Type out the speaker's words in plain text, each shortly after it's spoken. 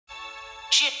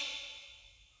Shit.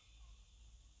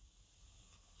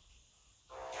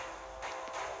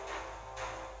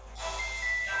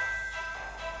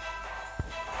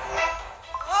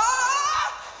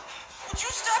 Would you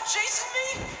stop chasing me?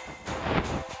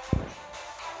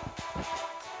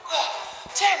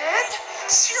 Dead end?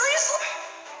 Seriously?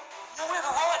 Nowhere to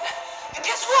run. And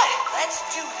guess what? Let's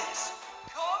do this.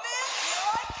 Come in, here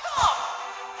I come.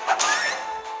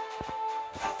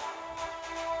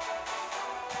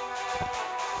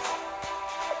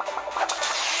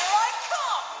 Here I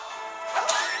come.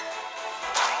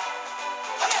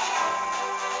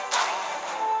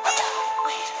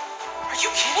 Wait, are you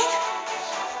kidding?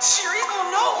 Serious? Oh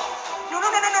no! No!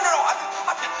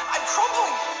 I'm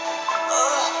crumbling.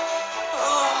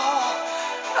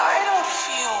 I don't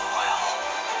feel well.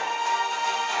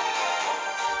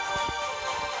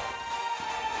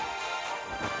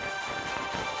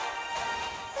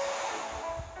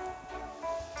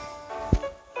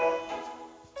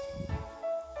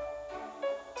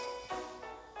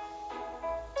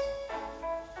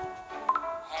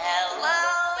 Hello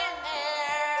in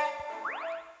there.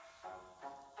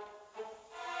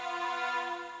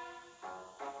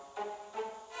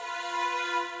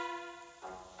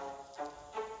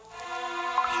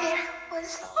 It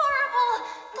was horrible.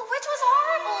 The witch was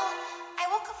horrible. I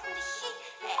woke up from the heat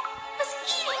and was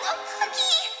eating a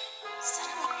cookie.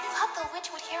 Suddenly, I thought the witch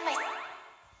would hear my...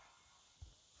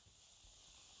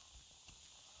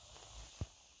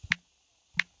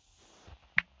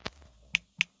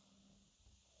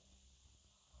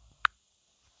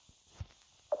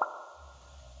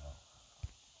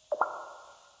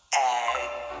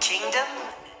 Kingdom?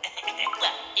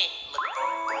 Well, it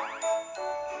looked...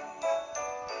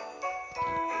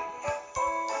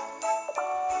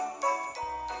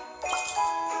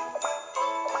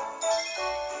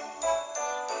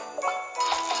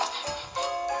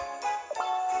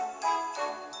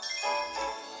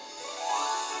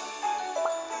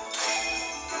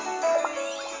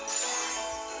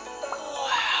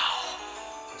 Wow.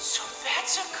 So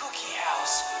that's a cookie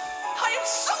house. I am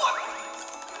so...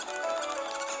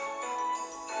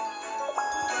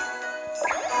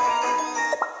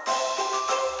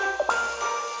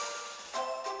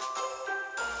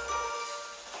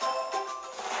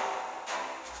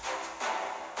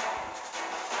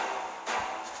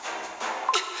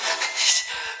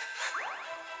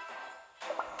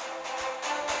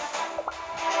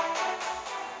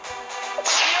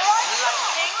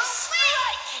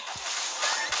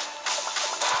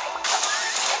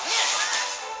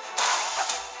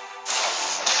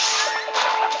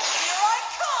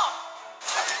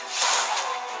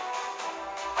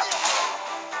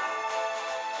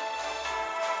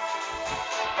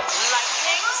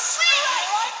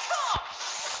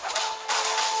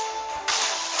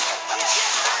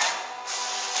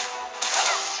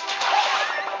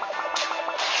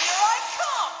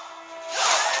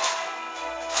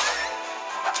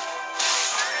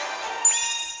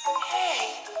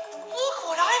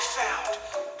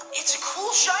 It's a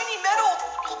cool shiny metal.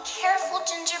 Be careful,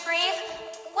 Gingerbrave.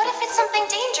 What if it's something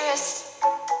dangerous?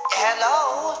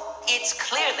 Hello? It's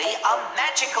clearly a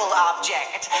magical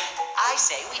object. I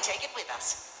say we take it with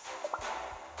us.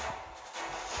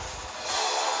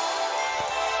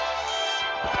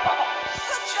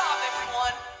 Good job,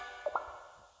 everyone.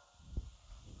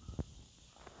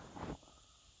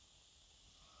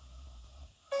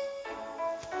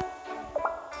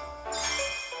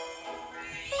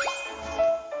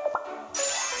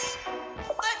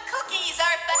 The cookies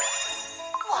are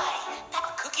Why,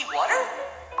 that cookie water?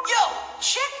 Yo,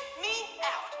 check me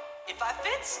out. If I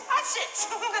fits, I sits.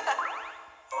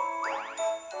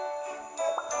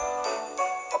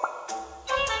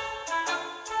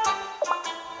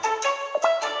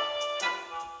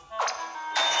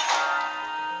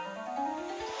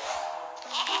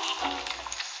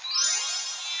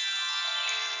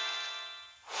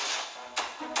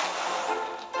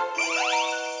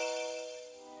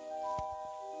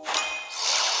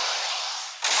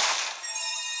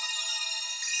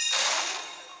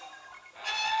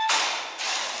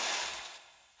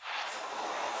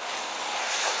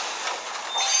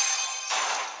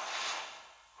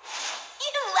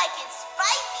 You like it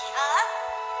spicy, huh?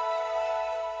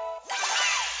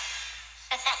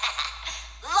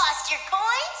 Lost your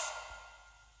coins?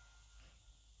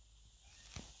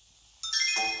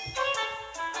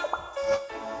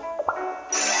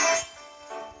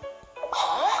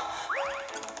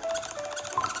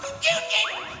 You did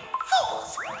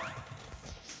fools!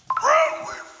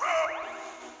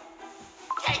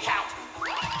 Take out!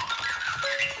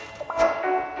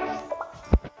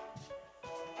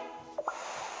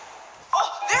 Oh,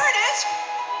 there it is.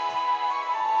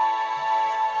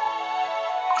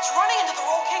 It's running into the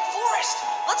roll cake forest.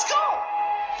 Let's go.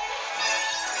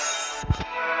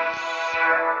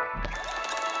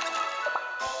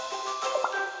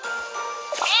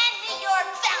 Hand me your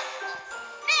valuables.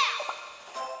 Now!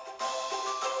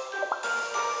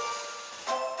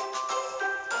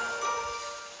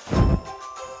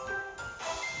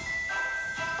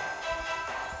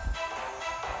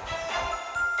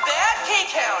 Bad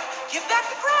Cake-Hound, give back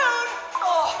the crown.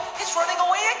 Oh, it's running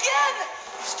away again.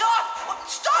 Stop!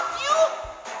 Stop, you!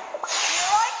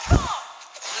 Here I come!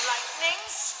 Lightning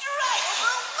strike!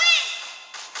 Overwin!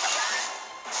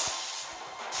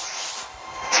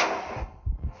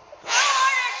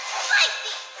 Hard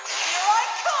spicy! Here I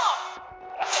come!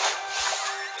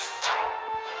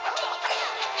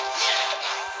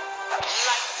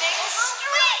 Lightning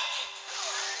strike!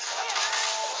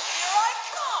 Here I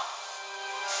come!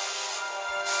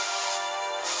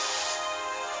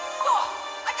 Oh,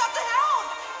 I got the hound!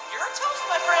 You're a toast,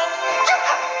 my friend!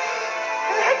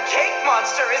 That cake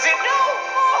monster, is it?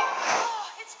 No!